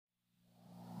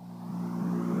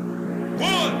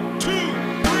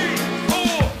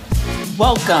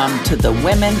Welcome to the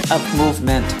Women of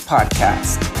Movement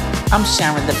podcast. I'm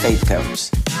Sharon, the faith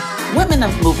coach. Women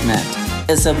of Movement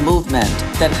is a movement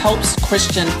that helps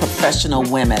Christian professional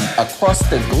women across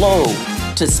the globe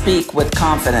to speak with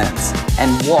confidence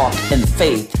and walk in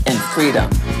faith and freedom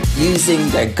using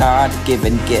their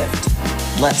God-given gift.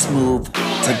 Let's move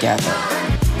together.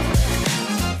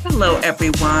 Hello,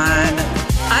 everyone.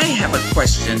 I have a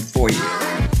question for you.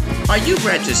 Are you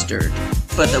registered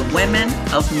for the Women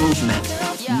of Movement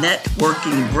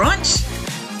Networking Brunch?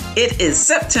 It is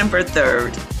September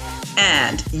 3rd,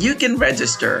 and you can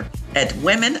register at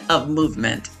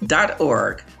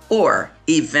womenofmovement.org or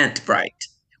Eventbrite.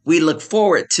 We look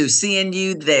forward to seeing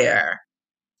you there.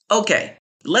 Okay,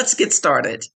 let's get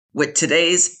started with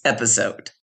today's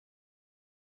episode.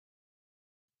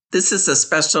 This is a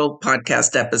special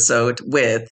podcast episode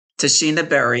with Tashena,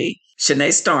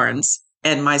 Shanae Starnes,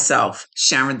 and myself,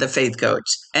 Sharon, the faith coach.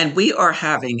 And we are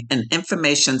having an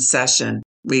information session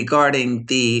regarding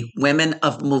the Women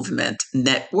of Movement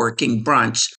Networking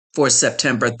Brunch for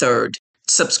September 3rd.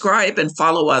 Subscribe and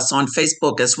follow us on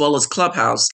Facebook as well as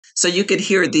Clubhouse so you could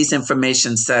hear these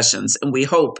information sessions. And we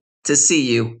hope to see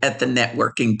you at the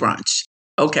networking brunch.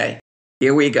 Okay,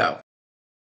 here we go.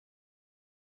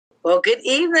 Well, good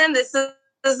evening. This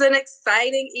is an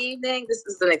exciting evening.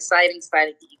 Exciting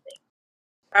evening.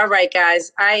 All right,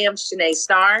 guys. I am Shanae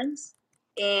Starnes,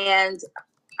 and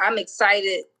I'm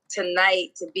excited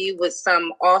tonight to be with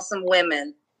some awesome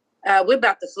women. We're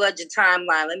about to flood your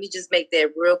timeline. Let me just make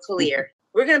that real clear.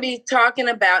 We're going to be talking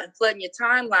about and flooding your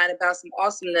timeline about some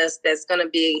awesomeness that's going to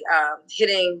be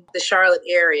hitting the Charlotte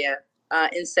area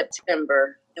in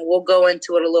September, and we'll go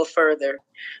into it a little further.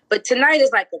 But tonight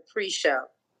is like a pre-show.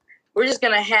 We're just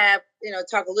going to have,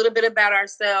 talk a little bit about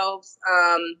ourselves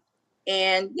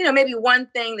and, maybe one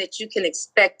thing that you can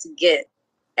expect to get.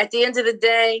 At the end of the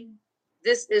day,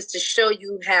 this is to show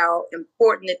you how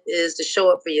important it is to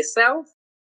show up for yourself,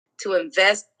 to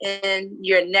invest in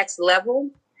your next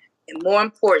level, and more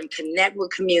important, connect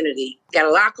with community. You got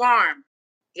to lock arms.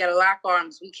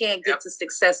 We can't get to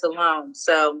success alone.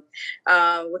 So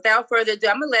without further ado,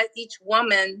 I'm going to let each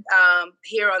woman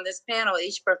here on this panel,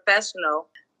 each professional,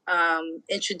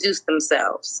 introduce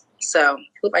themselves. So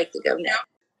who'd like to go now?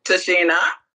 Tashena.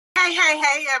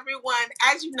 Hey, everyone.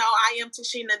 As you know, I am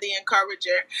Tashena, the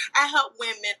encourager. I help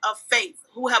women of faith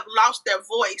who have lost their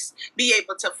voice be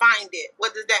able to find it.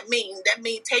 What does that mean? That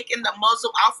means taking the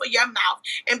muzzle off of your mouth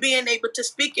and being able to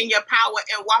speak in your power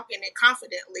and walking it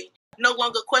confidently. No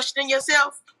longer questioning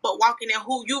yourself, but walking in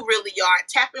who you really are.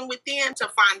 Tapping within to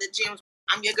find the gems.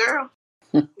 I'm your girl.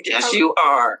 Yes, you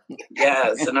are.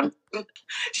 Yes. And I'm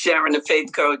Sharon, the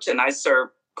faith coach, and I serve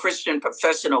Christian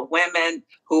professional women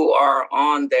who are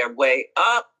on their way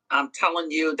up. I'm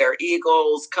telling you, they're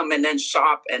eagles coming in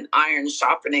sharp and iron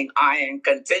sharpening iron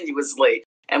continuously.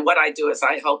 And what I do is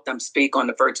I help them speak on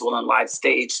the virtual and live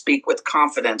stage, speak with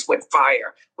confidence, with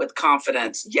fire, with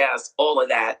confidence. Yes, all of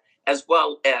that, as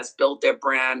well as build their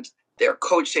brand, their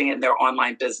coaching, and their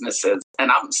online businesses. And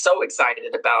I'm so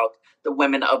excited about the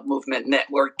Women of Movement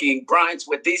Networking Brunch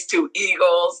with these two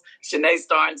eagles, Shanae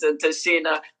Starnes and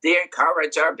Tashena, the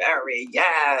encourager, Barry.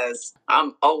 Yes,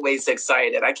 I'm always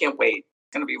excited. I can't wait.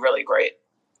 It's going to be really great.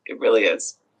 It really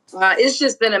is. It's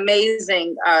just been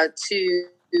amazing to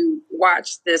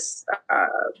watch this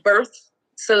birth,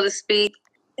 so to speak.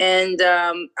 And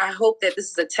I hope that this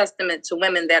is a testament to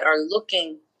women that are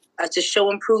looking to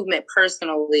show improvement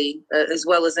personally, as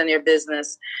well as in their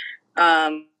business.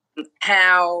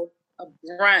 How a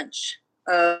brunch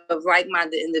of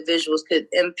like-minded individuals could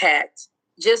impact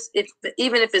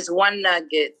even if it's one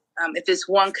nugget, if it's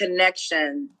one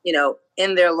connection,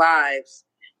 in their lives.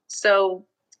 So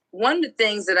one of the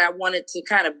things that I wanted to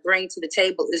kind of bring to the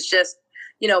table is just,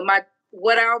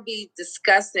 what I'll be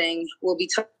discussing. We'll be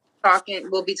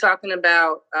talking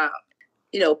about,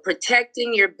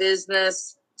 protecting your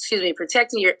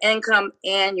income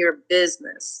and your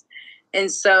business. And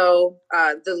so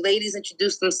the ladies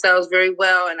introduced themselves very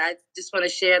well. And I just want to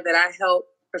share that I help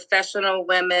professional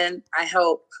women. I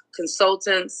help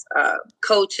consultants,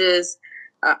 coaches,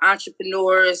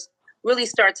 entrepreneurs really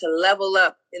start to level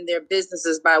up in their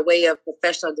businesses by way of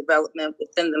professional development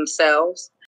within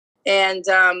themselves. And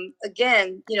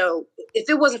again, if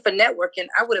it wasn't for networking,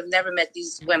 I would have never met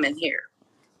these women here.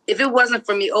 If it wasn't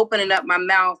for me opening up my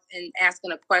mouth and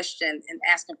asking a question and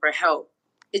asking for help,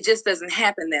 it just doesn't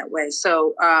happen that way.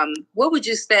 So what would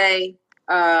you say?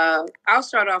 I'll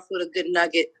start off with a good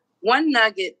nugget. One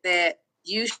nugget that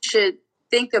you should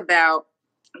think about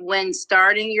when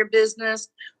starting your business,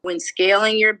 when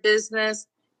scaling your business,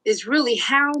 is really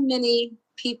how many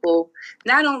people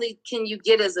not only can you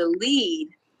get as a lead,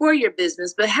 for your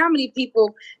business, but how many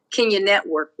people can you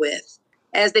network with?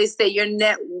 As they say, your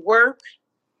network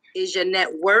is your net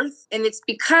worth. And it's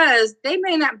because they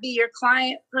may not be your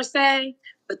client per se,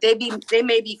 but they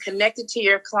may be connected to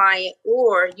your client,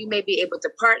 or you may be able to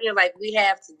partner like we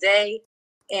have today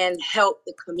and help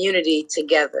the community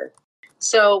together.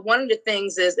 So one of the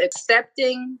things is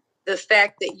accepting the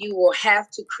fact that you will have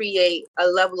to create a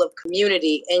level of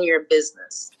community in your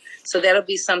business. So that'll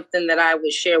be something that I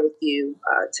would share with you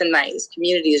tonight. This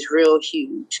community is real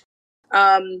huge.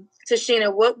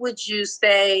 Tashena, what would you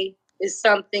say is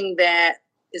something that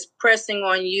is pressing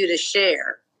on you to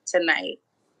share tonight?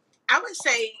 I would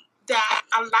say that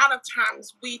a lot of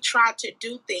times we try to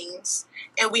do things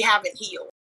and we haven't healed.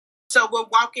 So we're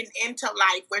walking into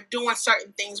life, we're doing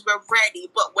certain things, we're ready,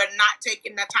 but we're not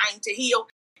taking the time to heal.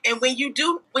 And when you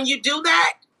do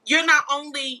that, you're not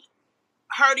only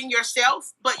hurting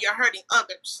yourself, but you're hurting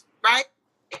others, right?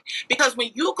 Because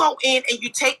when you go in and you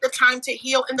take the time to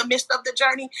heal in the midst of the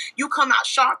journey, you come out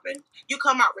sharpened, you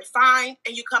come out refined,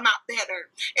 and you come out better.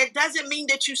 It doesn't mean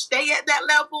that you stay at that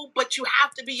level, but you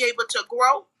have to be able to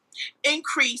grow,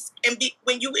 increase, and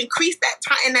when you increase that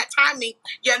time and that timing,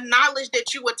 your knowledge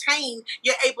that you attain,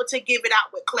 you're able to give it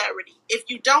out with clarity. If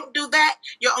you don't do that,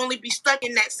 you'll only be stuck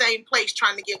in that same place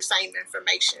trying to give the same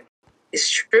information. It's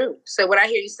true. So what I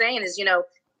hear you saying is,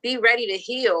 be ready to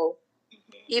heal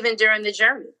even during the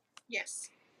journey. Yes.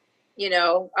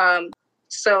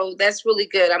 So that's really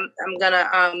good. I'm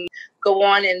gonna go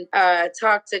on and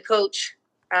talk to Coach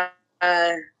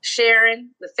Sharon,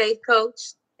 the faith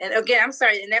coach. And again, I'm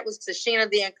sorry, and that was Tashena,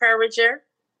 the encourager.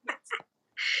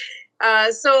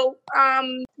 So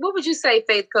what would you say,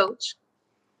 faith coach?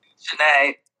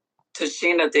 Shanae,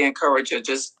 Tashena, the encourager,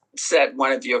 just said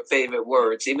one of your favorite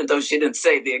words, even though she didn't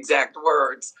say the exact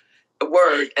word,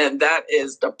 and that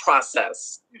is the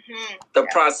process. Mm-hmm. The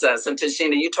process. And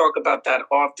Tashena, you talk about that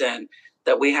often,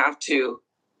 that we have to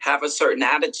have a certain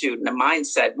attitude and a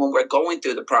mindset when we're going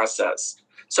through the process.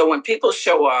 So when people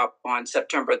show up on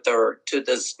September 3rd to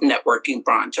this networking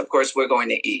brunch, of course, we're going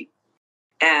to eat.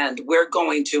 And we're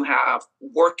going to have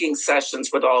working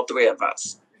sessions with all three of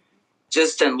us.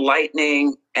 Just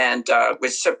enlightening and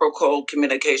reciprocal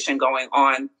communication going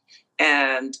on.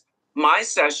 And my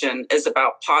session is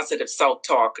about positive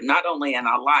self-talk, not only in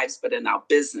our lives, but in our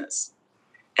business.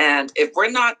 And if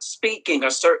we're not speaking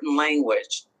a certain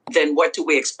language, then what do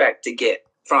we expect to get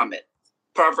from it?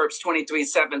 Proverbs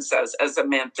 23:7 says, as a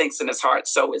man thinks in his heart,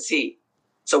 so is he.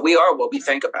 So we are what we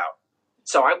think about.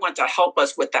 So I want to help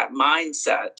us with that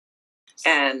mindset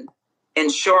and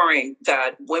ensuring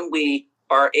that when we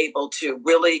are able to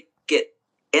really get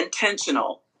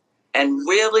intentional and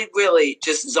really, really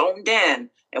just zoned in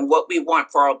and what we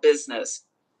want for our business,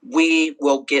 we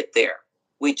will get there.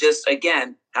 We just,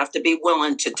 again, have to be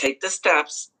willing to take the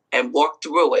steps and walk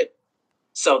through it.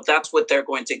 So that's what they're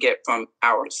going to get from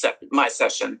my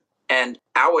session. And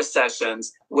our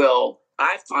sessions will,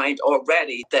 I find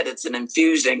already that it's an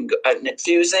infusing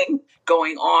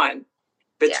going on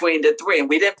between the three. And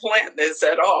we didn't plan this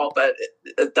at all, but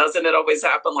doesn't it always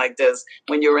happen like this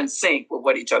when you're in sync with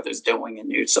what each other's doing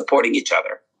and you're supporting each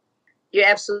other? You're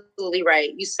absolutely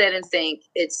right. You said in sync.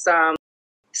 It's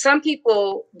some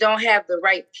people don't have the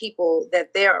right people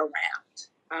that they're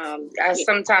around. I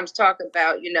sometimes talk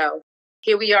about,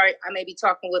 here we are, I may be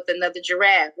talking with another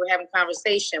giraffe. We're having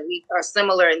conversation. We are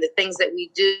similar in the things that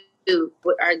we do.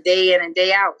 Our day in and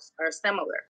day out are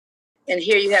similar. And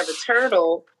here you have a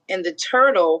turtle, and the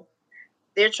turtle,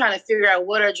 they're trying to figure out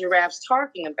what are giraffes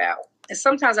talking about. And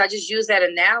sometimes I just use that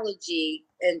analogy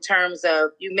in terms of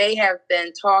you may have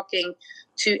been talking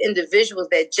to individuals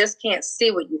that just can't see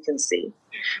what you can see.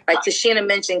 Like Tashena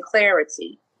mentioned,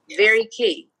 clarity, very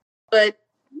key. But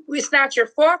it's not your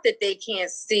fault that they can't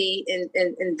see and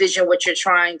envision what you're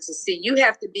trying to see. You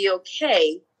have to be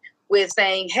okay with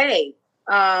saying, hey,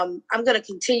 I'm going to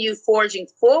continue forging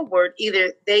forward.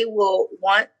 Either they will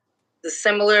want the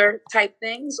similar type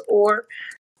things or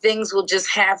things will just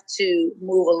have to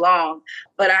move along.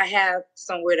 But I have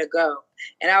somewhere to go.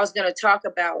 And I was going to talk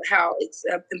about how it's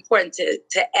important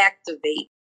to activate.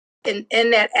 And in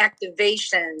that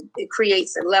activation, it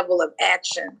creates a level of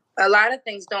action. A lot of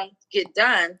things don't get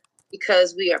done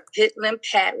because we are piddling,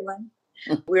 paddling.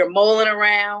 We're mulling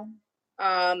around.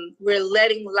 We're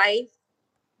letting life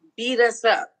beat us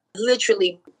up,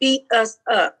 literally beat us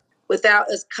up without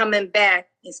us coming back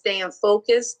and staying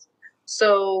focused.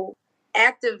 So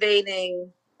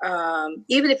activating,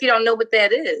 even if you don't know what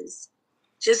that is,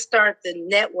 just start the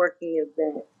networking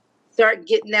event. Start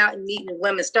getting out and meeting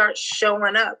women. Start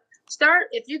showing up.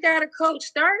 If you got a coach,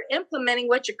 start implementing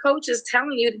what your coach is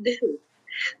telling you to do.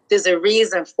 There's a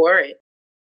reason for it.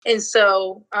 And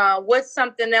so what's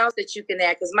something else that you can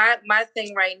add? Because my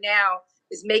thing right now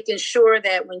is making sure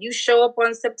that when you show up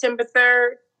on September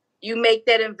 3rd, you make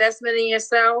that investment in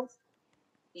yourself.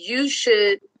 You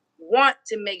should want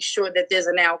to make sure that there's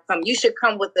an outcome. You should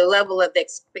come with the level of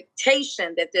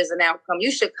expectation that there's an outcome.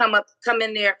 You should come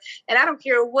in there, and I don't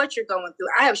care what you're going through.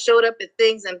 I have showed up at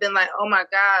things and been like, oh my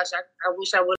gosh, I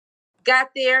wish I would have got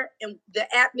there, and the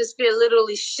atmosphere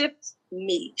literally shift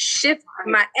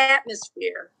my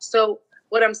atmosphere. So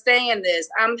what I'm saying is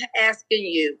I'm asking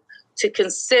you to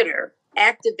consider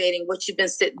activating what you've been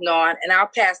sitting on, and I'll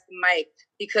pass the mic,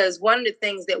 because one of the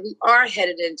things that we are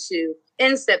headed into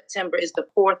in September is the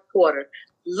fourth quarter.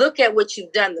 Look at what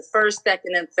you've done the first,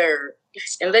 second, and third,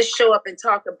 and let's show up and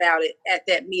talk about it at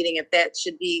that meeting. If that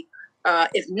should be,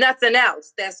 if nothing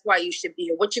else, that's why you should be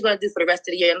here. What you're going to do for the rest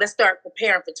of the year, and let's start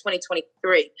preparing for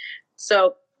 2023.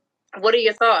 So, what are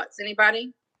your thoughts?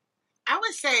 Anybody? I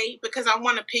would say, because I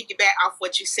want to piggyback off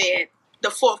what you said,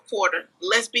 the fourth quarter.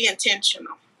 Let's be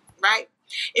intentional, right?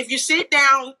 If you sit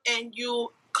down and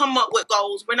you come up with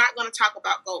goals, we're not going to talk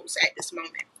about goals at this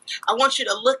moment. I want you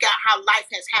to look at how life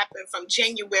has happened from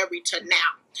January to now.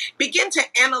 Begin to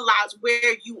analyze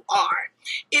where you are.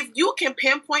 If you can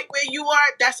pinpoint where you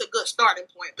are, that's a good starting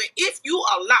point. But if you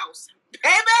are lost,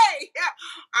 baby,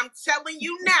 I'm telling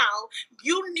you now,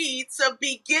 you need to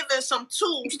be given some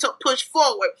tools to push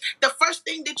forward. The first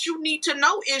thing that you need to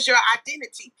know is your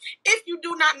identity. If you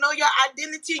do not know your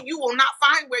identity, you will not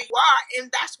find where you are,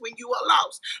 and that's when you are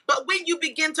lost. But when you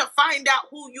begin to find out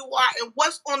who you are and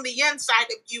what's on the inside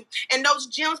of you, and those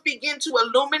gems begin to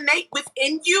illuminate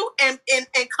within you and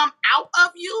come out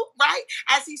of you, right?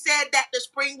 As he said that the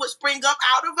spring would spring up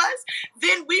out of us,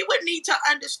 then we would need to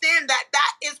understand that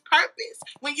that is purpose.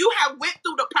 When you have went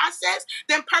through the process,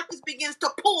 then purpose begins to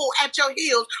pull at your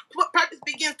heels. Purpose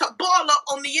begins to boil up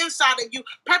on the inside of you.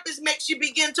 Purpose makes you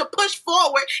begin to push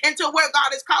forward into where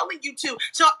God is calling you to.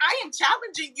 So I am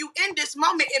challenging you in this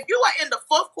moment. If you are in the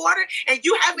fourth quarter and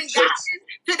you haven't gotten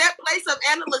to that place of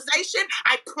analyzation,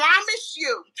 I promise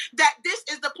you that this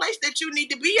is the place that you need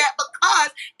to be at,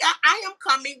 because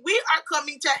we are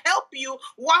coming to help you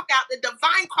walk out the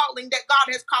divine calling that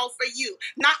God has called for you.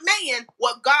 Not man,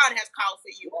 what God has called for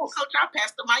you. Coach, I'll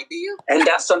pass the mic to you. And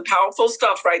that's some powerful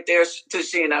stuff right there,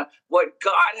 Tashena, what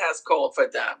God has called for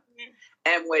them. Mm-hmm.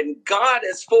 And when God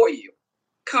is for you,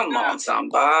 come on,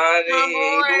 somebody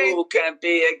who can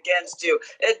be against you.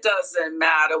 It doesn't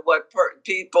matter what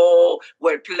people,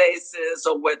 what places,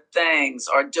 or what things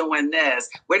are doing this.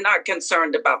 We're not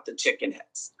concerned about the chicken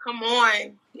heads. Come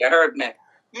on. You heard me.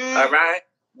 All right?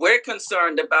 We're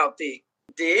concerned about the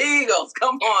Eagles.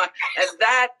 Come on. And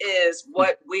that is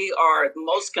what we are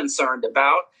most concerned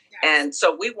about. Yes. And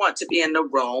so we want to be in the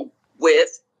room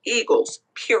with Eagles,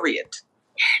 period.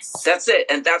 Yes. That's it.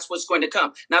 And that's what's going to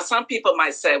come. Now, some people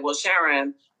might say, well,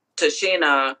 Sharon,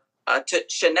 Tashena,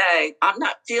 Shanae, I'm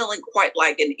not feeling quite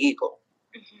like an Eagle.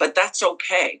 Mm-hmm. But that's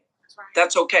okay. That's right.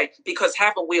 That's okay. Because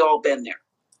haven't we all been there?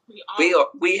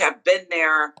 We have been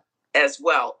there as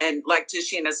well. And like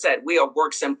Tashena said, we are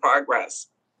works in progress.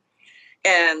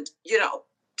 And,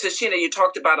 Tashena, you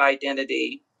talked about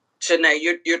identity. Shanae,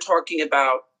 you're talking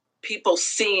about people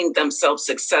seeing themselves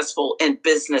successful in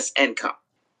business income.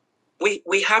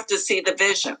 We have to see the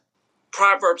vision.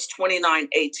 Proverbs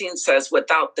 29:18 says,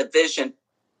 without a vision,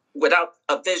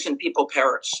 people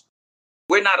perish.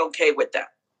 We're not okay with that.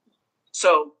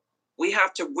 So we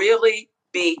have to really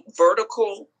be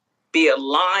vertical, be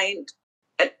aligned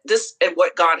at this and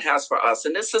what God has for us.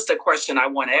 And this is the question I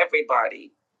want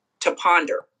everybody to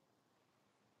ponder.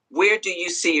 Where do you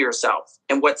see yourself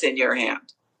and what's in your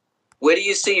hand? Where do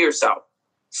you see yourself?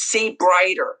 See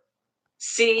brighter.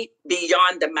 See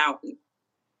beyond the mountain.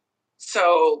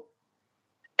 So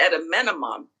at a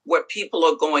minimum, what people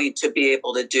are going to be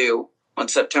able to do on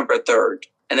September 3rd,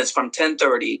 and it's from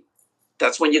 10:30,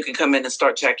 that's when you can come in and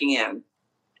start checking in,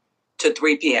 to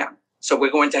 3 p.m. So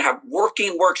we're going to have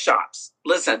working workshops.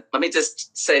 Listen, let me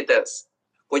just say this.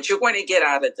 What you're going to get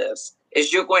out of this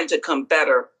is you're going to come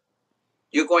better.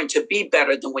 You're going to be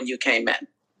better than when you came in.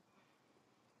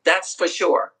 That's for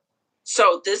sure.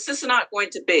 So this is not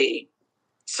going to be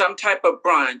some type of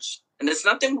brunch. And there's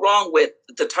nothing wrong with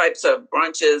the types of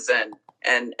brunches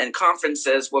and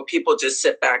conferences where people just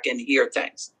sit back and hear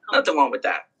things. Nothing wrong with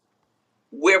that.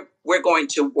 We're going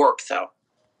to work, though.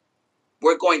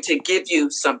 We're going to give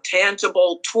you some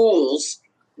tangible tools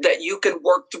that you can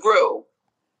work through,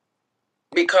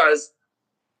 because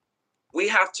we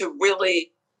have to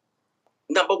really,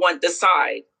 number one,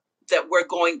 decide that we're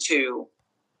going to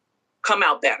come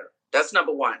out better. That's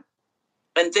number one.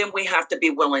 And then we have to be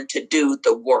willing to do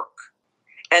the work.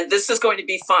 And this is going to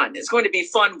be fun. It's going to be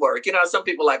fun work. You know, some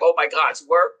people are like, oh my gosh,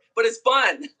 work, but it's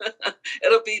fun.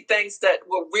 It'll be things that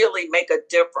will really make a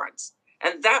difference.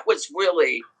 And that was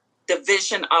really the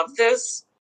vision of this,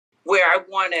 where I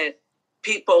wanted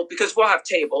people, because we'll have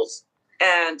tables,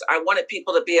 and I wanted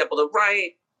people to be able to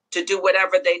write, to do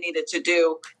whatever they needed to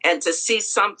do, and to see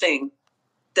something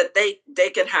that they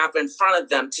can have in front of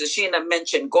them. Tashena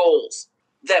mentioned goals,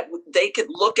 that they could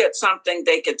look at something,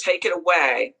 they could take it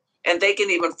away, and they can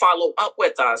even follow up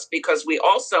with us, because we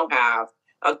also have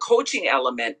a coaching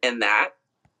element in that.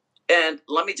 And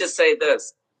let me just say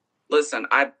this. Listen,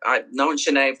 I've known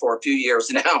Shanae for a few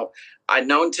years now. I've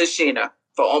known Tashena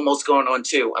for almost going on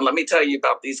 2. And let me tell you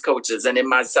about these coaches and in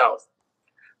myself.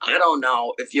 I don't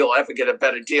know if you'll ever get a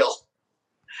better deal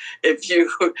if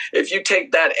you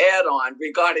take that add-on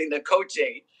regarding the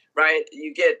coaching, right?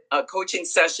 You get a coaching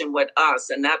session with us,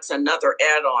 and that's another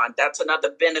add-on. That's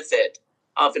another benefit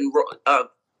of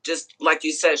just like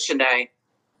you said, Shanae,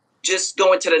 just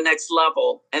going to the next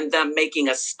level and them making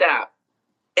a step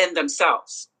in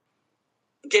themselves,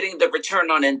 getting the return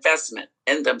on investment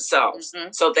in themselves. Mm-hmm.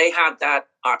 So they have that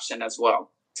option as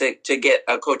well to get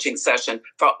a coaching session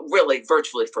for really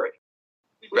virtually free.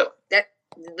 Really.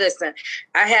 Listen,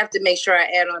 I have to make sure I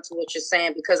add on to what you're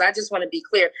saying, because I just want to be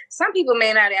clear. Some people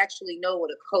may not actually know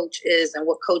what a coach is and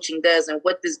what coaching does and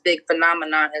what this big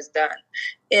phenomenon has done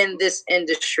in this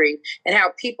industry, and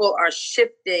how people are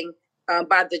shifting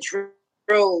by the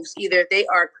droves. Either they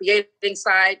are creating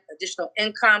additional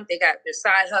income, they got their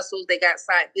side hustles, they got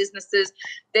side businesses.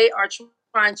 They are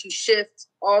trying to shift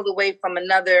all the way from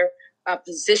another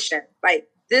position. Like,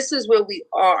 this is where we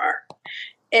are.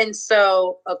 And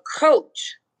so a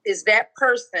coach is that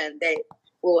person that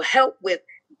will help with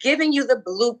giving you the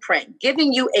blueprint,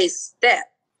 giving you a step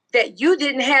that you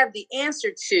didn't have the answer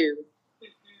to.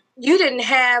 You didn't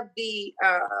have the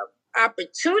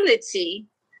opportunity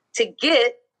to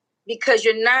get, because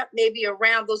you're not maybe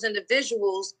around those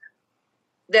individuals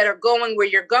that are going where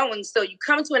you're going. So you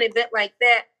come to an event like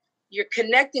that, you're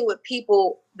connecting with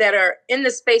people that are in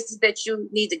the spaces that you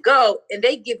need to go, and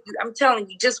they give you, I'm telling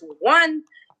you, just one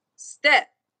step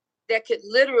that could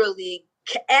literally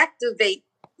activate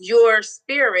your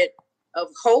spirit of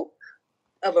hope,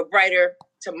 of a brighter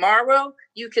tomorrow.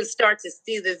 You can start to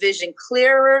see the vision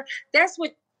clearer. That's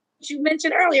what you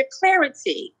mentioned earlier,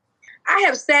 clarity. I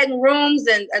have sat in rooms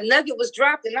and a nugget was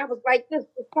dropped, and I was like this,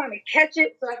 trying to catch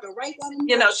it so I could write one.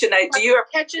 You know, Shanae, do you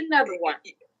catch another one?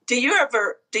 Do you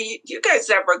guys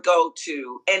ever go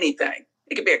to anything?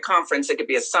 It could be a conference, it could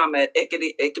be a summit,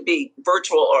 it could be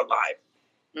virtual or live.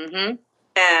 Mm-hmm.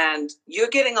 And you're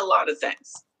getting a lot of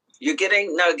things. You're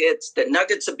getting nuggets. The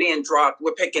nuggets are being dropped.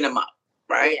 We're picking them up,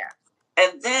 right? Yeah.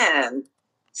 And then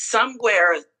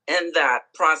somewhere in that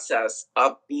process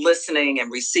of listening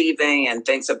and receiving and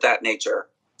things of that nature,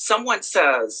 someone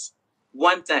says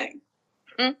one thing.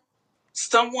 Mm-hmm.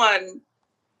 Someone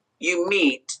you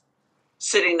meet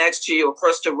sitting next to you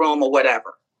across the room or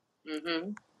whatever.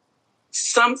 Mm-hmm.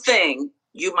 Something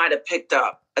you might have picked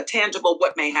up, a tangible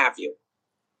what may have you.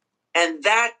 And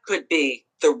that could be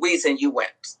the reason you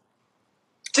went.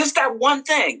 Just that one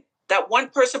thing, that one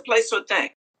person, place, or thing,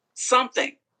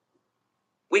 something.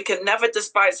 We can never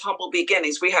despise humble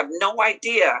beginnings. We have no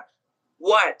idea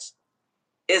what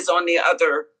is on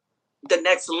the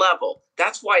next level.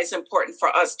 That's why it's important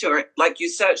for us to, like you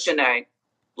said, Shanae,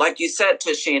 like you said,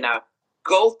 Tashena,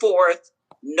 go forth,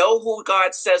 know who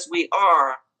God says we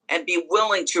are, and be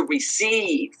willing to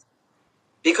receive,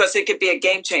 because it could be a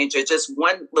game changer, just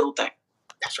one little thing.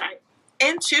 That's right.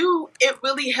 And 2, it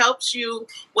really helps you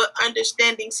with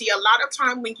understanding. See, a lot of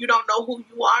time when you don't know who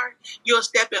you are, you'll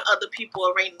step in other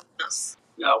people's arenas.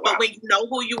 Oh, wow. But when you know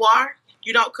who you are,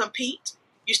 you don't compete.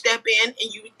 You step in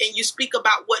and you speak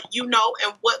about what you know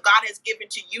and what God has given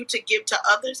to you to give to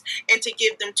others, and to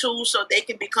give them tools so they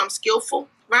can become skillful,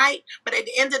 right? But at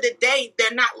the end of the day,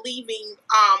 they're not leaving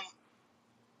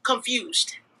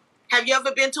confused. Have you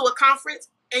ever been to a conference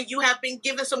and you have been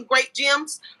given some great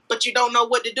gems, but you don't know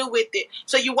what to do with it?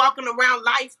 So you're walking around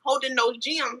life holding those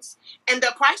gems, and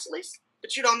they're priceless,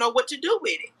 but you don't know what to do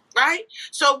with it, right?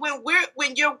 So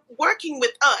when you're working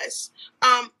with us,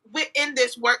 we're in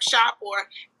this workshop or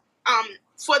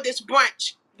for this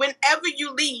brunch, whenever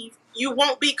you leave, you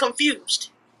won't be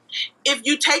confused. If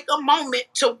you take a moment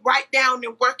to write down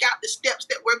and work out the steps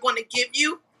that we're going to give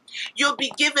you, you'll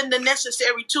be given the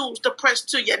necessary tools to press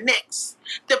to your next.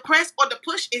 The press or the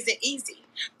push isn't easy,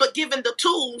 but given the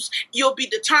tools, you'll be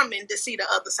determined to see the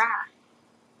other side.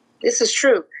 This is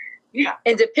true. Yeah.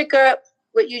 And to pick up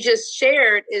what you just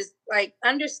shared is like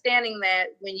understanding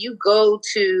that when you go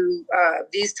to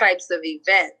these types of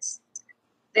events,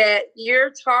 that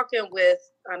you're talking with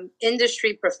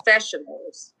industry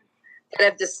professionals that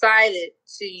have decided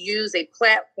to use a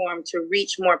platform to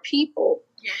reach more people.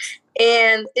 Yes.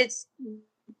 And it's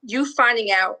you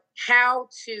finding out how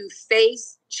to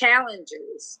face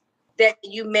challenges that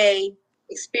you may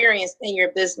experience in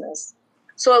your business.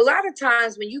 So a lot of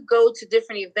times when you go to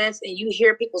different events and you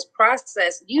hear people's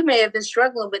process, you may have been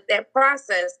struggling with that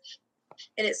process.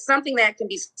 And it's something that can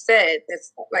be said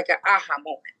that's like an aha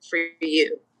moment for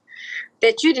you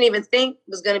that you didn't even think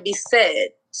was going to be said.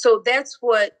 So that's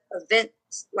what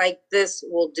events like this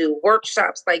will do,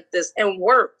 workshops like this, and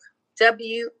work,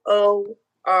 WORK,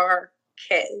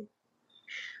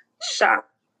 shop,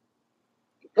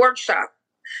 workshop.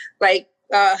 Like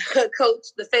coach,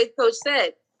 the faith coach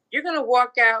said, you're going to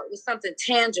walk out with something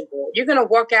tangible. You're going to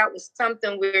walk out with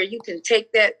something where you can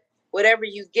take that, whatever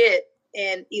you get,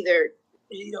 and either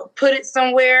put it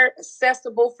somewhere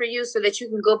accessible for you so that you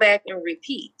can go back and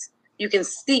repeat. You can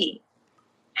see.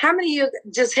 How many of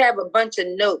you just have a bunch of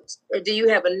notes? Or do you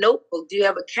have a notebook? Do you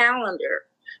have a calendar?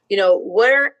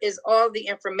 Where is all the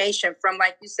information from,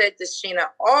 like you said, Tashena,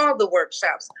 all the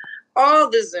workshops, all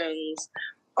the Zooms,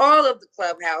 all of the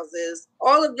clubhouses,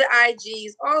 all of the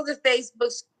IGs, all the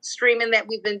Facebook streaming that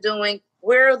we've been doing?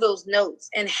 Where are those notes?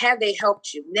 And have they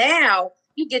helped you? Now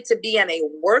you get to be in a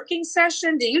working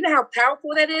session. Do you know how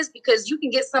powerful that is? Because you can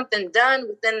get something done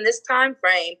within this time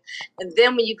frame. And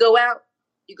then when you go out,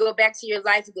 you go back to your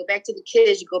life, you go back to the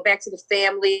kids, you go back to the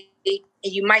family, and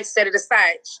you might set it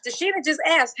aside. Tashena just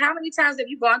asked, how many times have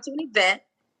you gone to an event?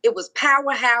 It was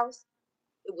powerhouse.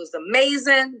 It was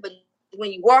amazing. But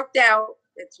when you walked out,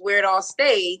 that's where it all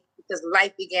stayed because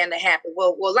life began to happen.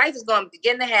 Well, life is going to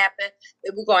begin to happen.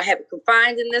 And we're going to have it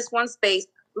confined in this one space.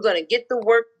 We're going to get the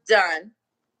work done.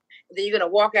 And then you're going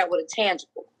to walk out with a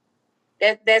tangible.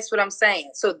 That's what I'm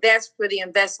saying. So that's for the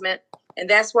investment. And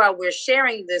that's why we're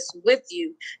sharing this with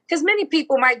you. Because many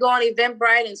people might go on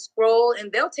Eventbrite and scroll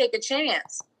and they'll take a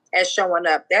chance at showing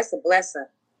up. That's a blessing.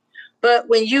 But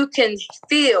when you can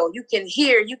feel, you can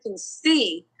hear, you can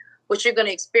see what you're going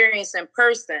to experience in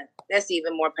person, that's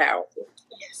even more powerful.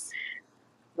 Yes.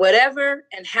 Whatever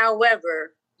and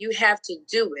however you have to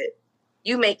do it,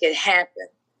 you make it happen.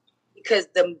 Because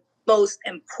the most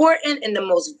important and the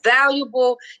most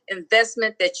valuable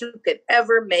investment that you could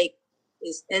ever make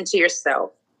is into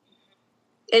yourself.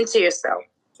 Into yourself.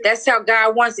 That's how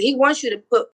God wants it. He wants you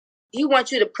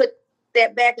to put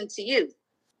that back into you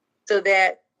so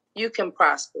that you can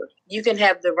prosper. You can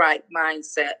have the right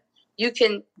mindset. You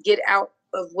can get out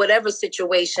of whatever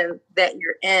situation that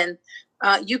you're in.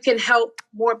 You can help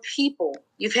more people.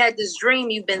 You've had this dream,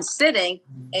 you've been sitting,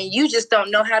 and you just don't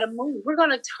know how to move. We're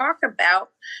going to talk about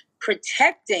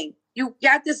protecting. You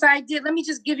got this idea. Let me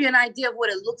just give you an idea of what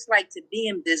it looks like to be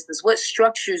in business, what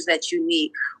structures that you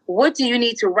need. What do you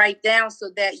need to write down so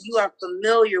that you are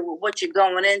familiar with what you're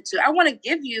going into? I want to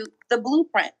give you the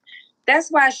blueprint. That's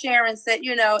why Sharon said,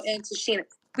 and Tashena,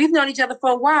 we've known each other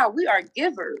for a while. We are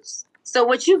givers. So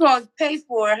what you're going to pay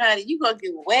for, honey, you're going to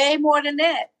give way more than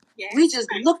that. Yes. We just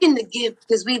looking to give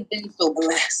because we've been so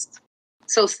blessed.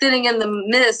 So sitting in the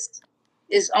midst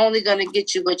is only going to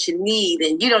get you what you need,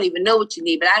 and you don't even know what you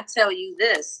need. But I tell you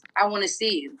this, I want to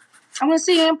see you. I want to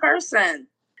see you in person.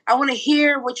 I want to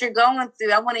hear what you're going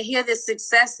through. I want to hear the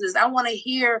successes. I want to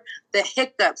hear the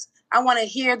hiccups. I want to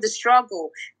hear the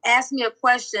struggle. Ask me a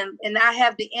question, and I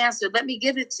have the answer. Let me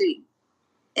give it to you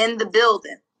in the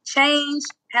building.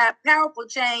 Powerful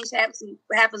change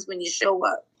happens when you show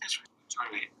up.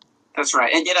 That's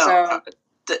right. And,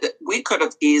 we could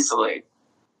have easily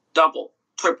doubled,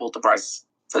 tripled the price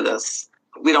for this.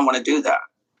 We don't want to do that.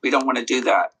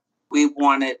 We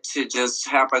wanted to just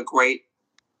have a great,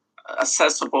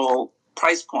 accessible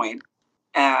price point.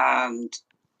 And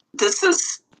this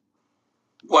is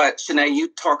what, Shanae, you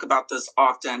talk about this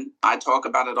often. I talk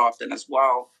about it often as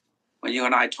well. When you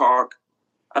and I talk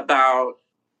about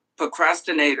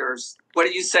procrastinators, what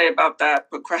do you say about that?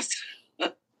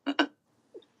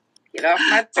 Get off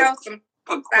my toes.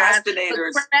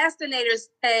 Procrastinators. Procrastinators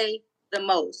pay the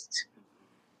most.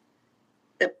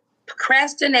 The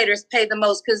procrastinators pay the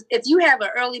most because if you have an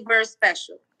early bird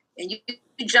special and you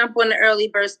jump on the early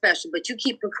bird special, but you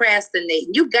keep procrastinating,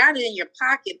 you got it in your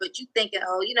pocket, but you thinking,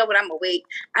 oh, you know what, I'm going to wait.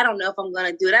 I don't know if I'm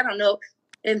going to do it. I don't know.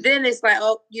 And then it's like,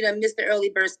 oh, you done missed the early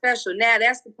bird special. Now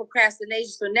that's the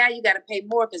procrastination. So now you got to pay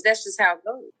more because that's just how it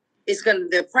goes.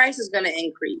 The price is going to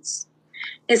increase.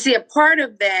 And see, a part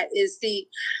of that is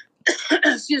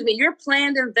your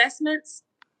planned investments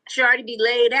should already be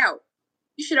laid out.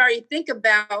 You should already think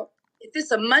about, if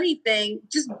it's a money thing,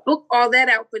 just book all that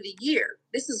out for the year.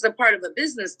 This is a part of a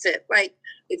business tip. Like,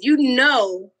 if you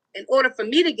know in order for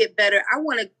me to get better, I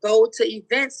want to go to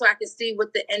events so I can see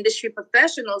what the industry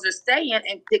professionals are saying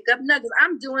and pick up nuggets.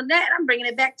 I'm doing that. I'm bringing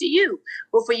it back to you.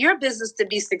 Well, for your business to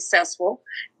be successful,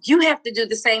 you have to do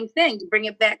the same thing to bring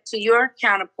it back to your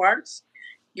counterparts,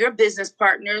 your business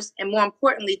partners, and more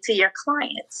importantly, to your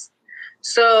clients.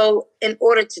 So in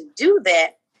order to do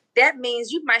that, that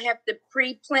means you might have to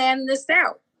pre-plan this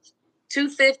out.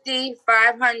 $250,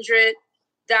 $500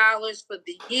 for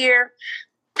the year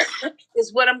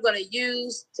is what I'm going to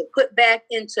use to put back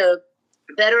into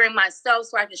bettering myself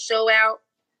so I can show out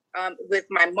with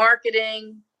my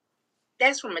marketing.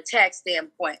 That's from a tax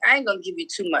standpoint. I ain't going to give you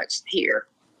too much here.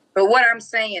 But what I'm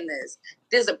saying is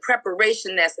there's a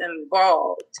preparation that's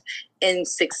involved in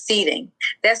succeeding.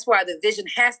 That's why the vision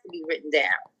has to be written down.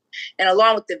 And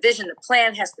along with the vision, the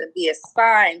plan has to be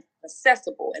assigned,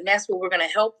 accessible. And that's where we're going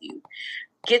to help you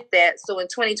get that. So in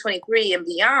 2023 and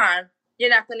beyond, you're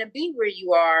not going to be where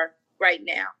you are right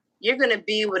now. You're going to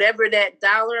be whatever that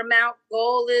dollar amount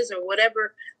goal is, or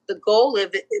whatever the goal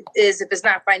is. If it's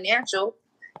not financial,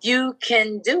 you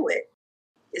can do it.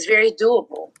 It's very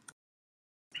doable.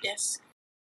 Yes.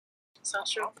 So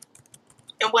true.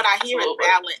 And what I hear is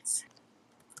balance.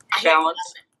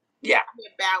 Balance. Yeah.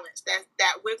 Balance.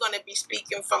 That we're going to be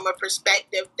speaking from a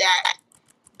perspective that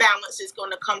balance is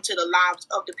going to come to the lives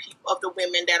of the people, of the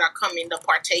women that are coming to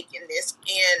partake in this.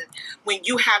 And when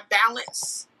you have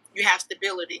balance, you have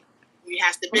stability. When you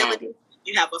have stability,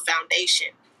 you have a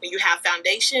foundation. When you have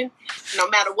foundation, no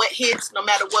matter what hits, no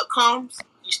matter what comes,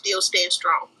 you still stand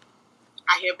strong.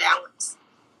 I hear balance.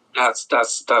 That's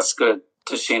good,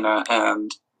 Tashena.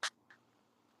 And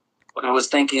what I was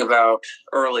thinking about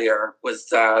earlier was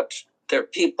that there are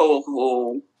people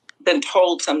who've been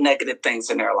told some negative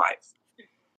things in their life.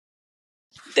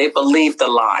 They believe the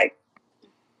lie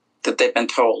that they've been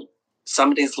told.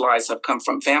 Some of these lies have come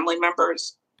from family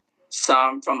members,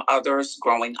 some from others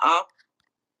growing up.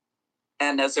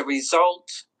 And as a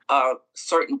result of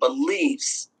certain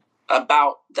beliefs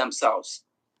about themselves,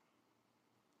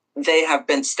 they have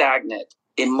been stagnant,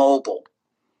 immobile.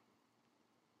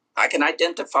 I can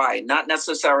identify not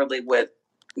necessarily with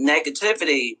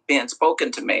negativity being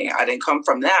spoken to me. I didn't come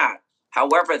from that.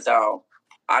 However, though,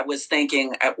 I was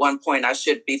thinking at one point I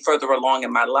should be further along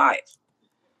in my life.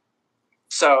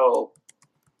 So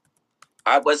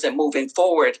I wasn't moving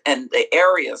forward in the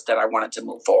areas that I wanted to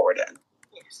move forward in.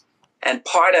 Yes. And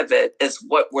part of it is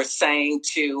what we're saying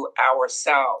to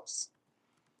ourselves.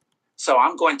 So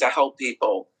I'm going to help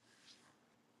people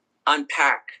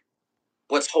unpack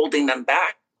what's holding them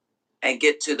back and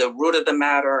get to the root of the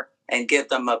matter and give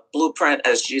them a blueprint,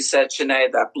 as you said,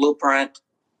 Shanae, that blueprint,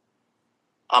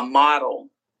 a model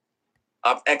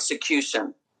of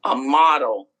execution, a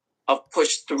model of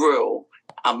push through,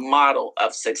 a model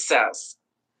of success,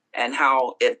 and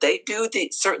how if they do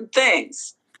these certain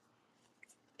things,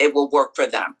 it will work for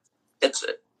them.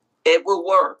 It will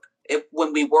work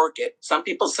when we work it. Some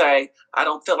people say, I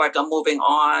don't feel like I'm moving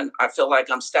on. I feel like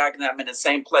I'm stagnant. I'm in the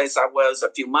same place I was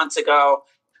a few months ago,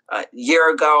 a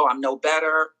year ago. I'm no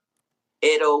better.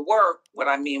 It'll work.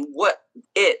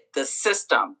 The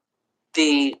system,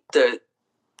 the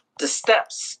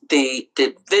steps, the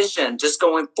vision, just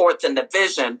going forth in the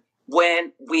vision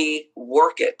when we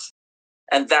work it.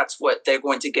 And that's what they're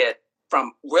going to get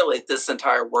from really this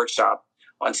entire workshop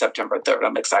on September 3rd.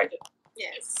 I'm excited.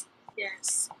 Yes.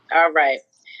 Yes. All right.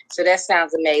 So that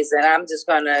sounds amazing. I'm just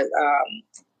going to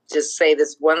just say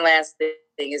this one last thing.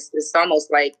 It's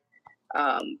almost like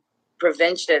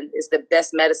prevention is the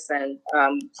best medicine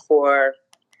for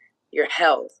your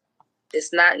health.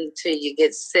 It's not until you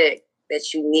get sick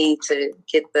that you need to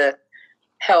get the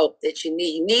help that you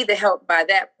need. You need the help by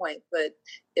that point. But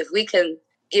if we can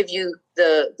give you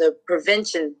the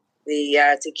prevention,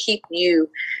 to keep you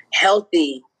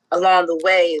healthy along the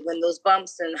way, when those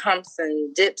bumps and humps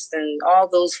and dips and all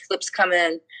those flips come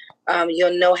in,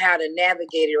 you'll know how to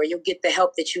navigate it, or you'll get the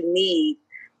help that you need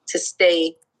to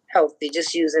stay healthy,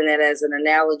 just using it as an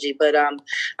analogy. But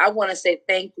I want to say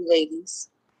thank you, ladies.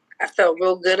 I felt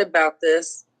real good about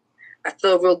this. I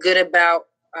feel real good about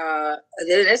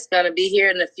it's going to be here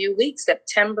in a few weeks,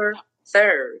 September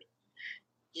 3rd.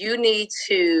 You need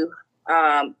to,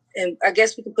 and I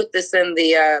guess we can put this in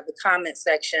the comment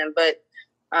section, but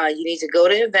you need to go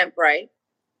to Eventbrite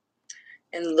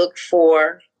and look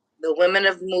for the Women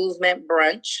of Movement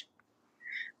Brunch.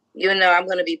 You know, I'm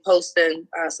going to be posting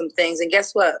some things. And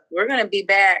guess what? We're going to be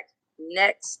back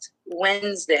next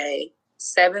Wednesday,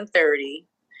 7:30.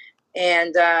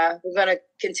 And we're going to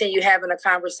continue having a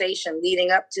conversation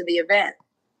leading up to the event.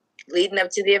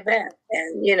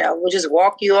 And, you know, we'll just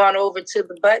walk you on over to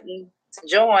the button to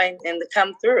join and to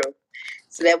come through.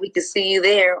 so that we can see you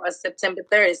there on September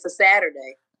 3rd. It's a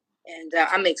Saturday. And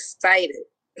I'm excited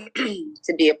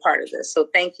to be a part of this. So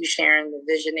thank you, Sharon, the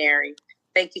visionary.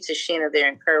 Thank you to Tashena, the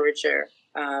encourager,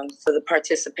 for the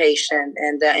participation.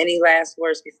 And any last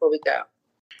words before we go?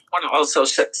 I want to also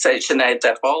say, Shanae,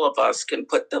 that all of us can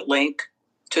put the link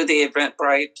to the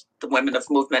Eventbrite, the Women of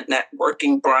Movement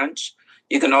Networking Brunch.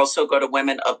 You can also go to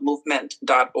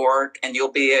womenofmovement.org, and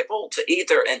you'll be able to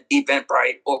either an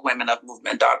Eventbrite or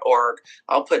womenofmovement.org.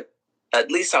 I'll put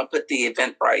the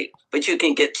Eventbrite, but you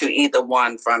can get to either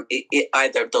one from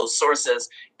either of those sources,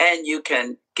 and you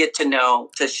can get to know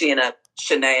Tashena,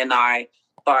 Shanae, and I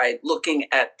by looking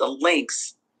at the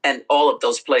links and all of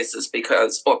those places,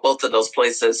 or both of those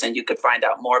places, and you can find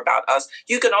out more about us.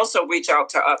 You can also reach out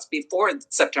to us before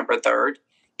September 3rd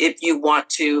if you want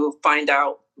to find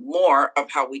out more of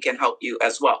how we can help you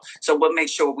as well. So we'll make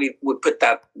sure we put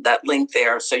that link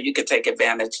there so you can take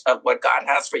advantage of what God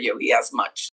has for you. He has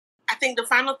much. I think the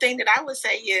final thing that I would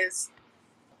say is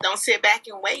don't sit back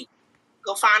and wait.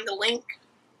 Go find the link.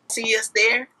 See us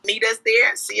there. Meet us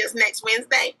there. See us next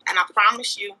Wednesday. And I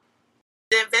promise you,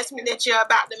 the investment that you're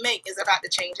about to make is about to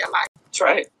change your life. That's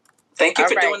right. Thank you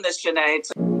for doing this, Shanae.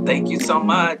 Thank you so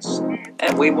much.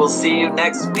 And we will see you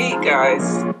next week,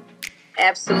 guys.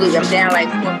 Absolutely. I'm down like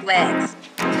 4 flags.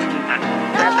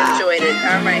 I've enjoyed it.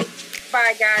 All right.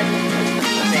 Bye, guys.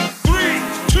 3,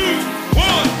 2, 1,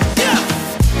 yeah!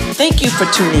 Thank you for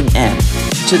tuning in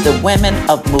to the Women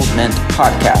of Movement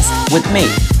podcast with me,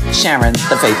 Sharon,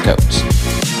 the Faith Coach.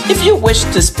 If you wish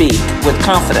to speak with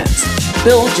confidence,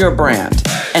 build your brand,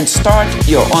 and start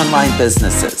your online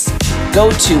businesses,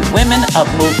 go to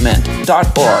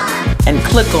womenofmovement.org and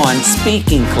click on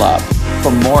Speaking Club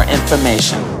for more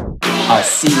information. I'll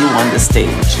see you on the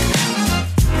stage.